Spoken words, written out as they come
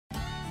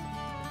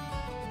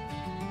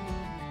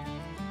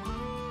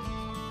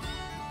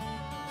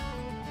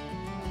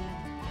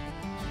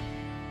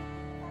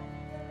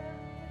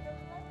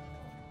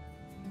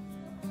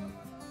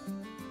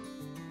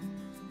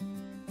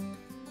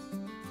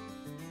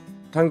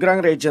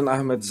Tangerang Region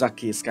Ahmed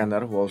Zaki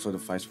Iskandar, who also the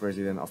Vice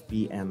President of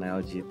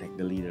PNLG, take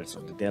the leaders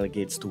of the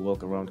delegates to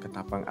walk around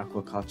Ketapang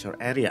Aquaculture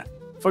area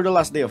for the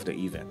last day of the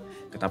event.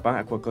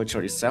 Ketapang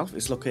Aquaculture itself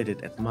is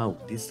located at Mau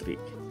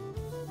District.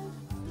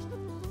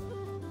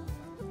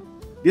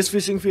 This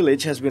fishing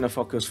village has been a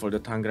focus for the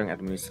Tangerang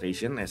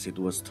administration as it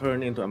was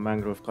turned into a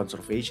mangrove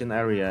conservation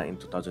area in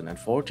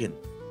 2014.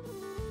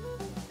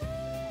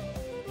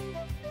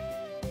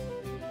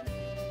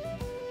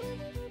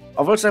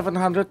 Over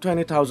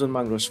 720,000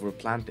 mangroves were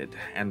planted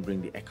and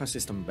bring the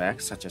ecosystem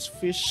back, such as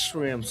fish,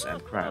 shrimps,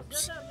 and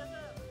crabs.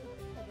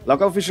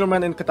 Local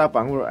fishermen in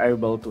Ketapang were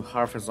able to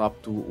harvest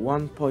up to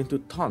 1.2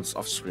 tons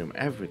of shrimp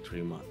every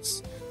 3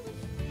 months.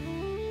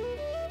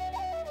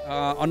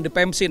 On the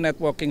PEMSEA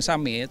Networking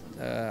Summit,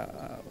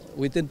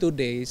 within 2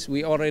 days,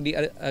 we already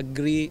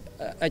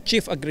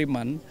achieve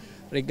agreement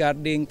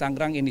regarding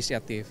Tangerang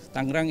Initiative.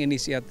 Tangerang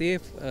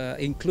Initiative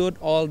include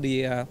all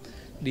the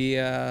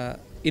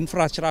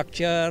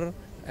infrastructure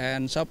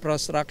and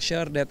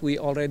suprastructure that we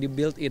already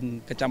built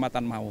in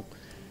Kecamatan Mau.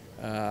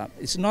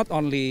 It's not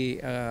only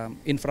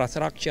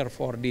infrastructure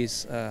for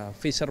this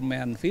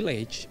fisherman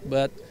village,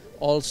 but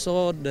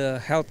also the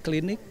health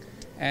clinic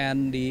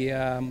and the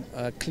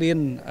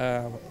clean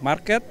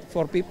market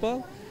for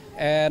people,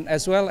 and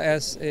as well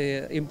as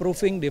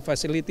improving the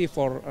facility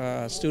for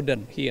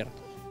students here.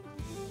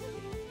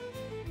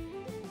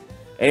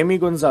 Amy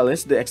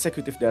Gonzalez, the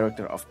Executive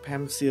Director of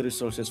PEMSEA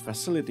Resources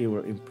Facility,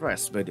 were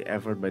impressed by the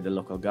effort by the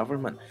local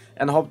government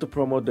and hope to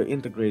promote the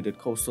integrated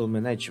coastal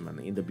management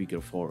in the bigger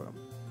forum.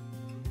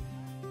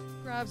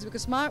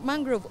 Because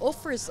mangrove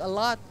offers a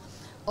lot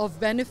of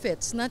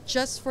benefits, not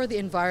just for the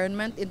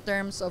environment in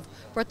terms of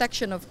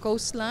protection of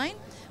coastline,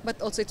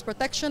 but also its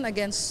protection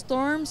against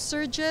storm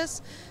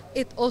surges.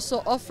 It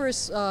also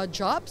offers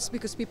jobs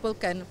because people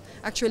can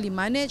actually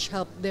manage,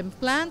 help them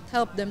plant,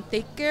 help them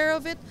take care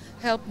of it,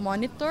 help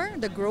monitor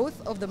the growth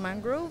of the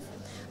mangrove.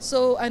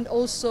 So, and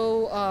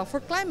also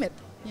for climate,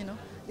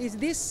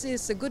 this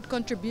is a good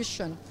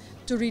contribution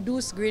to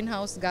reduce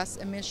greenhouse gas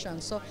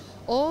emissions. So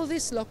all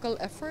this local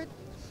effort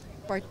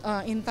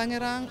in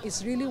Tangerang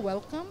is really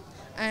welcome,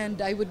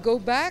 and I would go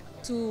back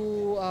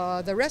to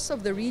the rest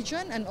of the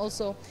region and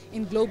also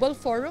in global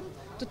forum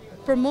to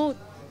promote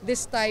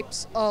these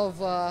types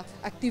of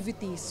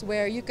activities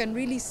where you can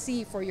really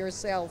see for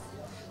yourself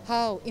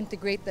how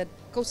integrated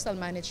coastal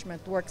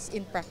management works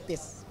in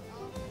practice.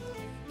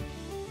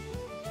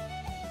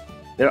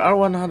 There are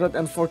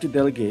 140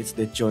 delegates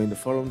that joined the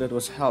forum that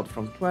was held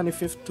from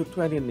 25th to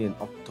 29th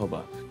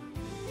October.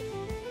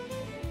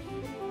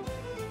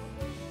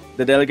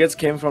 The delegates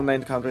came from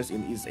 9 countries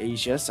in East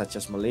Asia such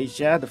as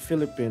Malaysia, the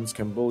Philippines,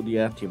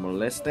 Cambodia,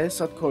 Timor-Leste,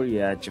 South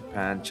Korea,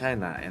 Japan,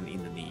 China, and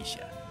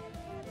Indonesia.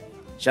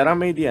 Syara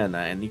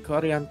Mediana and Nico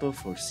Arianto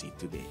for See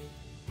Today.